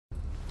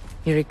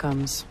Here he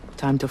comes.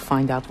 Time to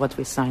find out what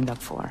we signed up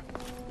for.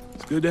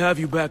 It's good to have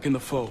you back in the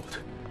fold.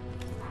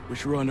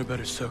 Wish we were under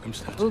better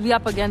circumstances. We'll be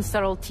up against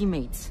our old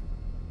teammates.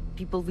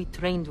 People we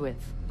trained with.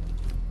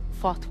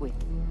 Fought with.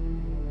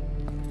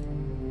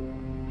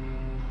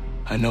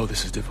 I know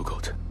this is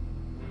difficult.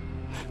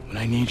 But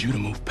I need you to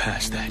move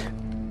past that.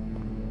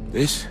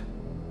 This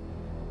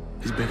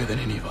is bigger than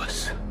any of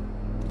us.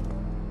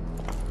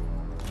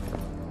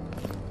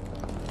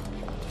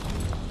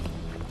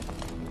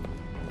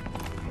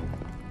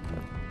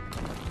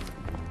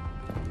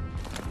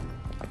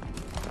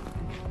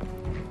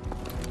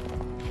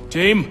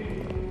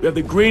 Team, we have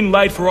the green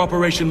light for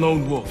Operation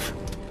Lone Wolf.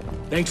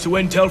 Thanks to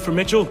intel from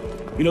Mitchell,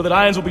 we know that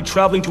Irons will be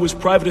traveling to his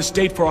private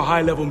estate for a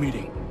high-level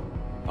meeting.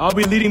 I'll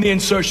be leading the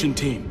insertion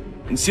team,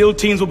 and SEAL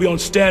teams will be on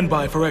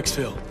standby for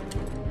exfil.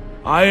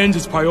 Irons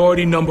is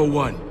priority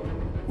 #1.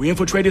 We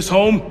infiltrate his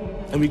home,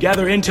 and we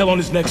gather intel on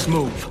his next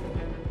move.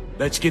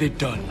 Let's get it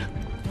done.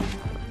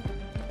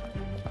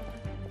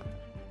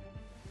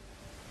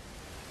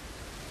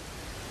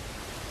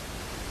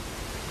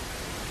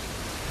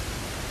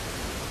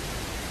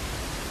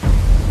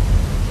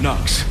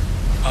 Knox,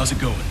 how's it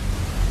going?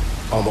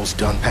 Almost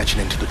done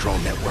patching into the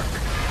drone network.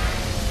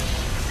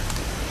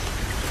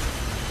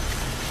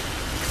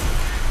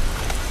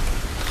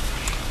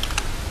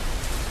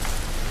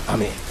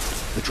 I'm in.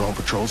 The drone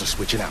patrols are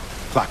switching out.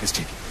 Clock is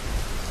ticking.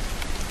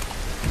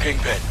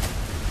 Kingpin,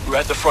 we're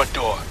at the front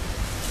door.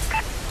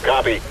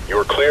 Copy.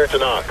 You're clear to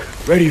knock.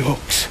 Ready,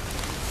 hooks.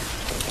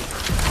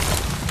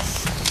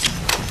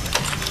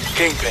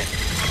 Kingpin,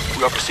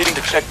 we are proceeding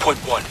to checkpoint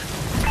 1.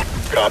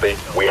 Copy.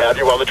 We have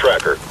you on the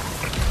tracker.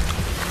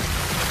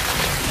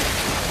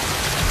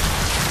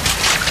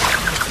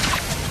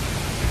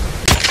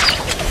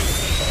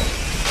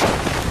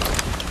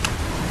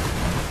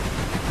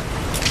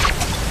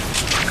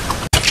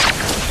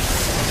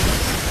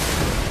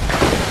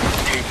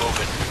 Keep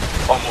moving.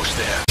 Almost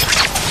there.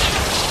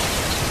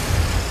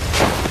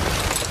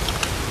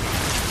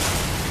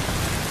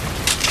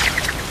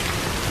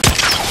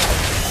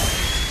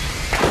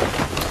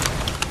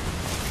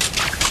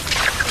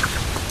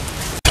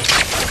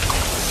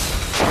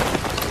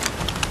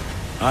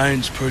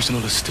 Irons'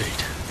 personal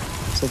estate.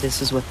 So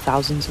this is what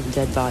thousands of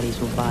dead bodies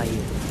will buy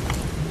you.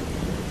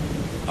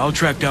 I'll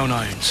track down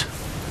Irons.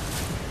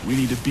 We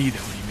need to be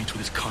there when he meets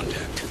with his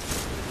contact.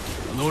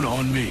 Alone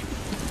on me.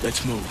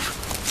 Let's move.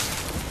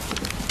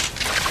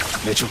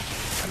 Mitchell,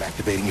 I'm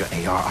activating your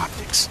AR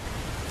optics.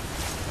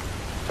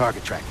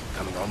 Target tracking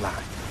coming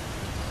online.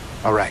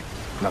 All right,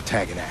 now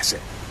tag an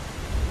asset.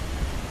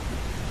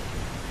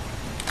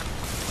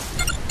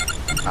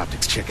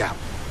 Optics check out.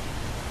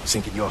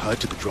 Syncing your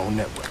HUD to the drone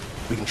network.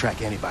 We can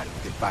track anybody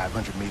within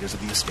 500 meters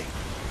of the estate.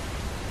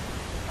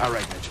 All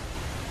right, Mitchell.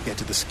 Get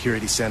to the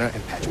security center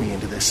and patch me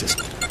into their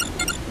system.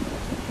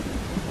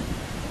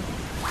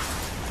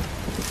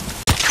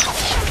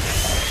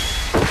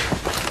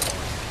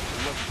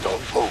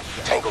 Don't move.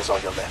 Tangle's on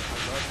your left.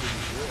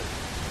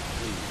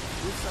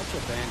 You're such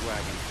a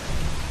bandwagon fan.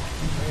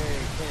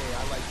 Hey,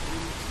 I like you.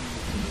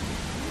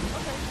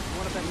 Okay, you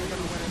want to bet you're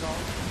going to win it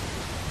all?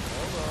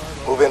 Hold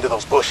on. Move into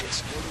those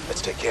bushes.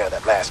 Let's take care of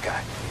that last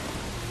guy.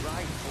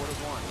 Right,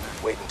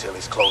 4-1. Wait until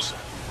he's closer.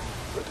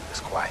 We'll do this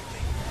quietly.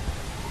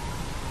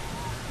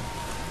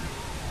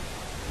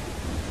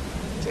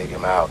 Take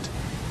him out.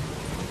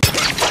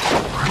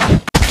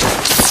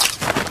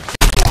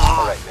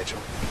 All right,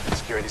 Mitchell. The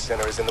security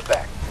center is in the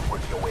back.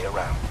 Work your way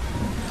around.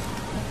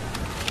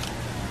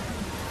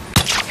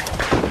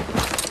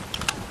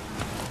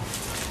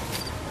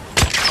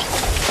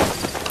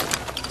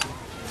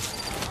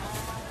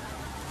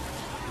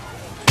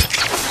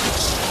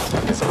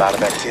 There's a lot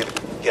of activity.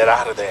 Get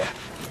out of there.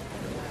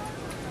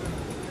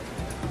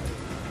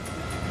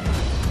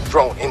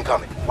 Drone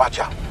incoming. Watch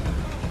out.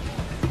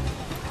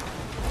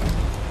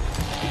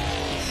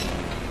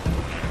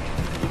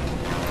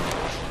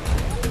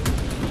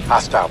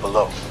 Hostile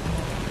below.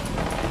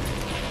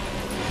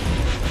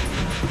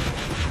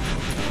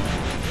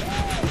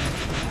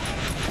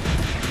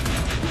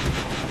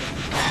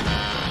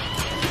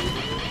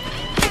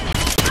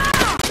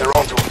 They're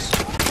on to us.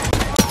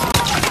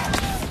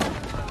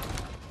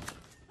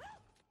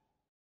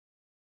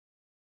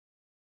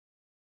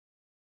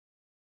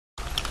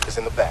 It's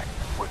in the back.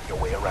 Work your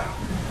way around.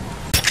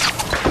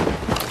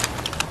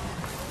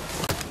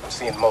 I'm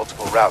seeing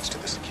multiple routes to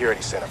the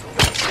security center from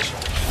your position.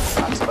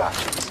 Lots of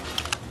options.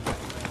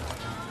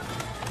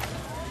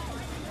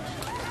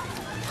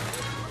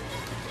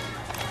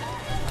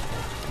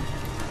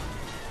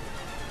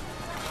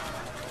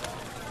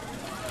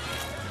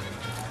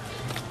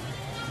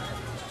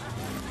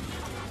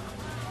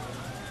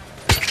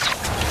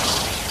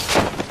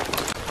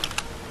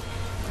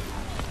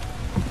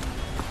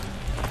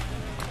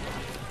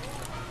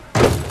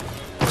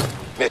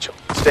 Mitchell,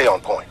 stay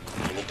on point.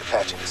 We need to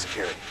patch into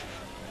security.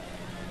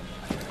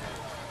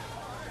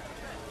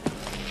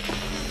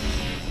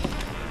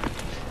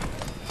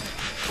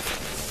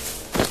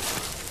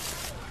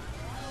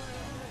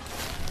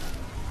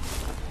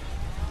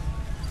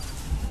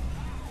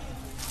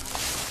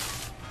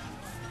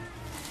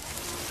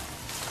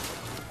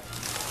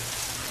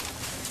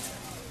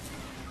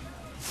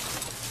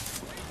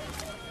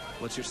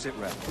 What's your sit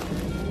rep?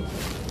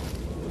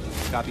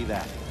 Copy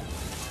that.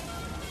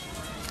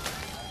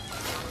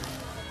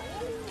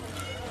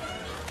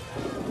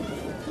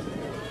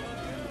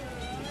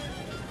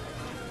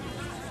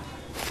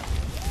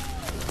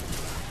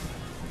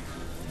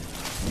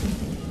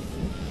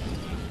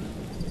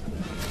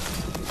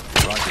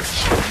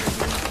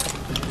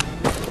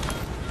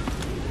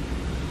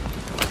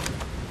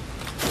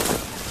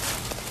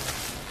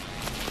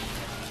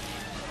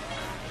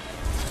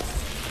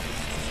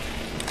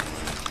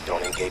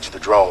 Don't engage the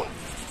drone.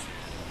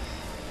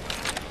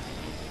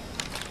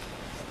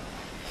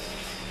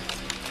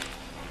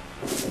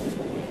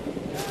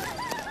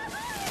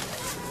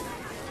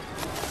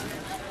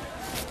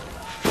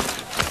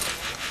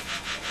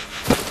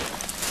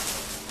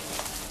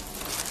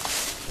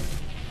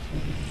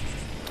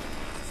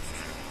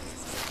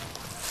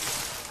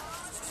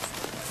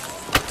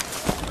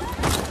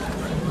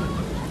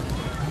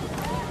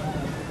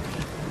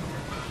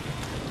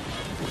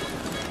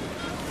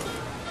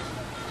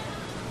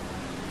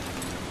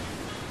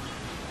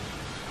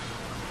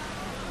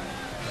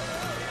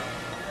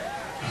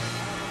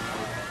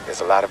 There's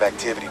a lot of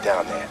activity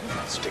down there.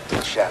 Stick to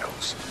the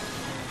shadows.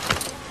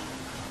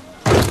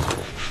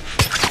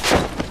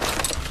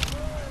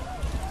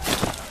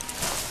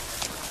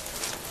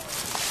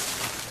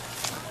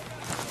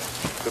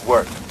 Good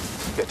work.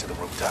 Get to the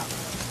rooftop.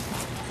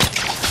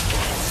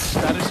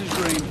 Status is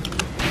green.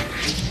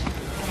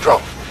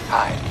 Drone,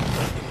 hide.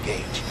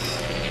 Engage.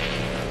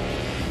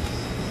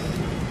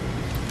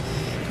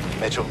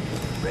 Mitchell,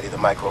 ready the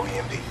micro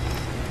EMP.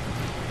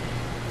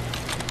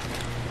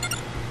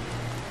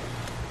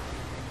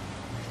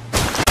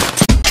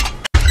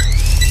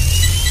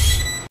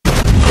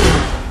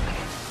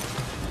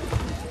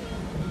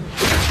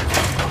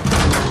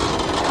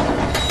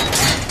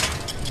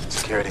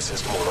 Security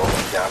system will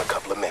only be down a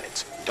couple of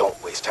minutes.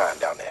 Don't waste time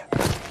down there.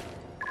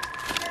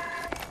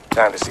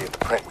 Time to see if the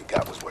print we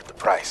got was worth the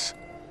price.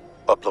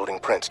 Uploading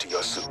prints to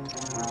your suit.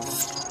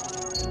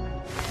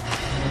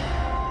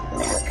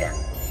 Welcome,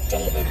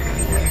 David.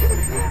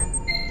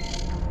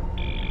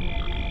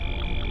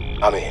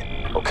 I'm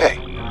in. Okay.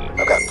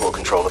 I've got full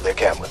control of their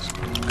cameras.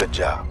 Good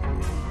job.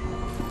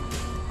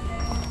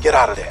 Get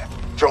out of there.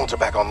 Drones are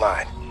back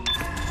online.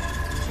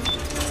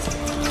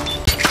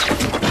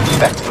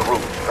 Back to the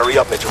roof. Hurry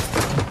up, Mitchell.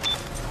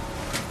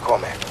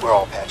 Cormac, we're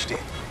all patched in.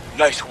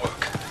 Nice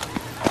work.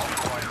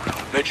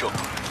 Mitchell,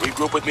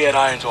 regroup with me at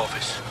Iron's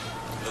office.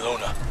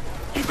 Ilona,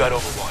 you got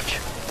Overwatch.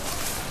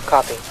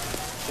 Copy.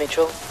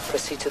 Mitchell,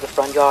 proceed to the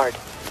front yard.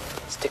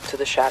 Stick to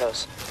the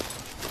shadows.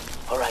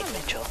 All right,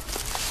 Mitchell.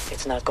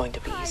 It's not going to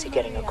be easy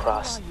getting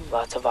across.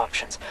 Lots of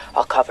options.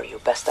 I'll cover you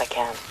best I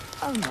can.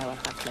 Oh no,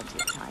 I've got plenty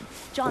of time.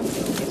 John's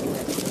getting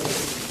ready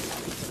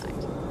for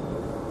tonight.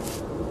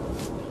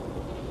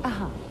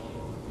 Uh-huh.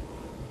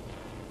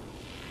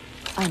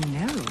 I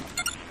know.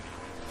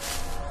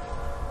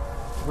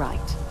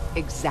 Right,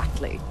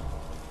 exactly.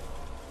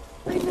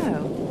 I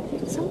know.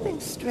 Something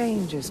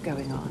strange is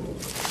going on.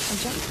 I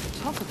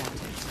just talk about it.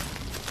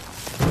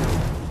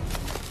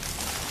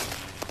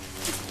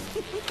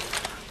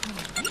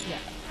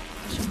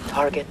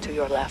 Target to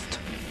your left.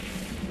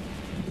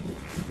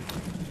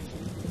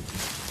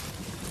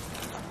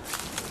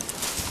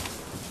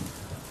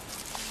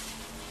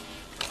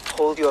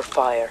 Hold your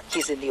fire.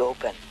 He's in the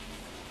open.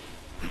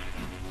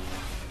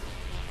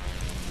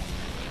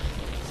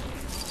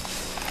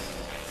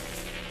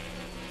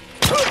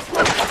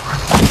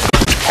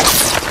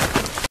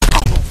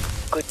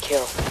 Good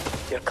kill.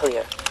 You're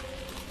clear.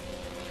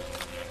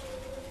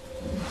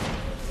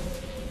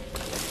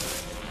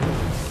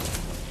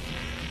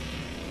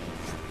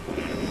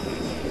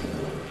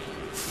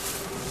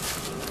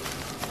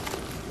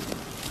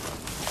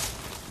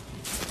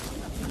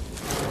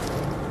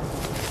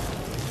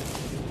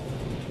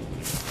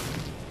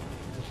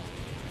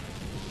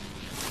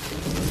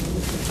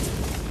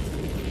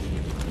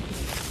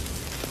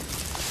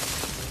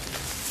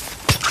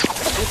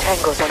 Two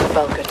tangos on the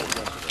balcony.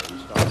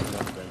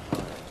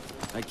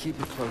 I keep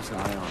a close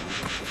eye on him.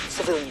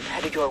 Civilian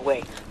headed your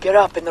way. Get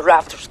up in the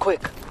rafters,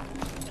 quick.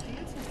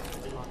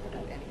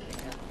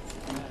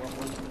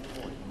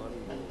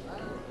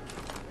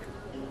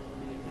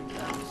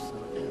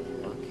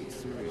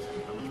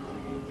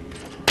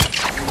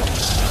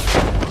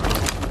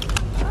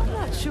 I'm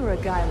not sure a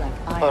guy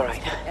like I. All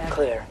right,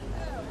 clear.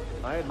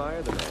 I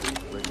admire the man.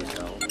 Rich as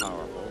hell,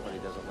 powerful, but he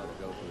doesn't let it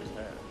go through his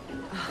head.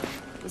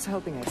 I was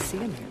hoping I'd see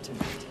him here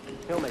tonight.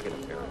 He'll make an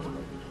appearance.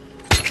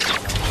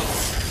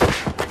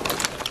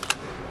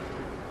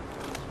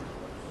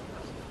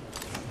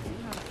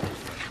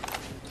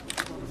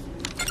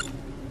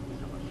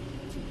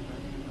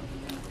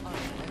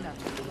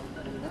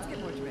 Let's get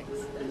more drinks.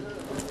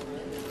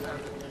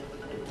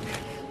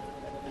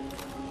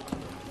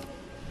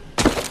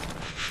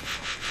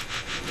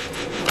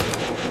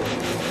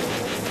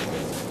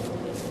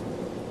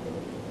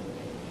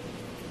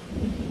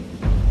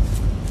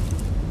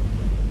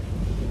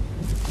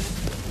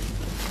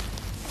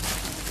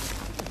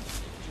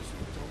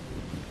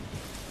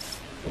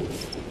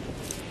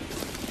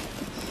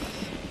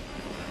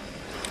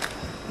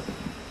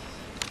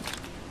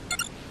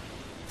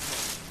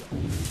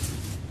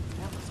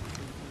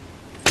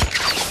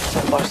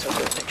 far so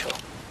good, Mitchell.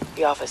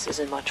 The office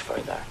isn't much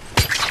further.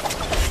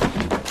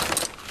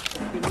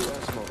 The new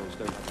S models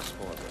don't have a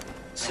spoiler.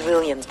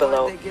 Civilians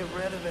below. Why'd they get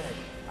rid of it?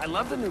 I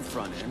love the new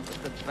front end,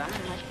 but the back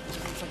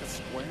looks like a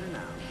square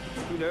now.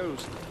 Who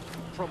knows?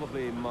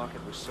 Probably market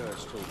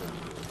research told them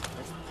to do it.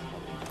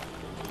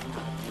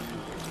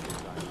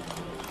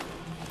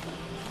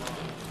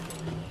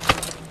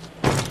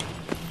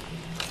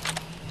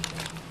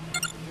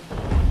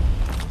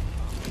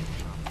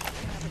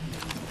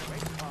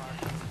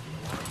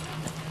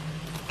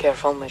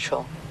 Careful,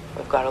 Mitchell.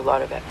 We've got a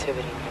lot of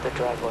activity near the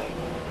driveway.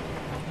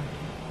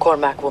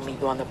 Cormac will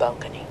meet you on the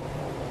balcony.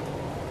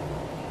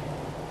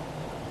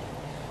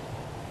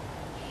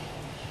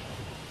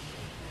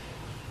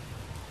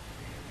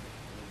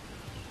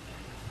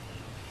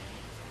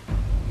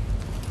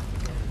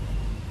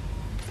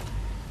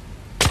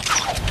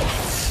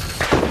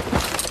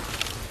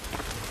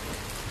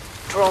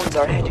 Drones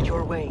are headed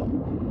your way.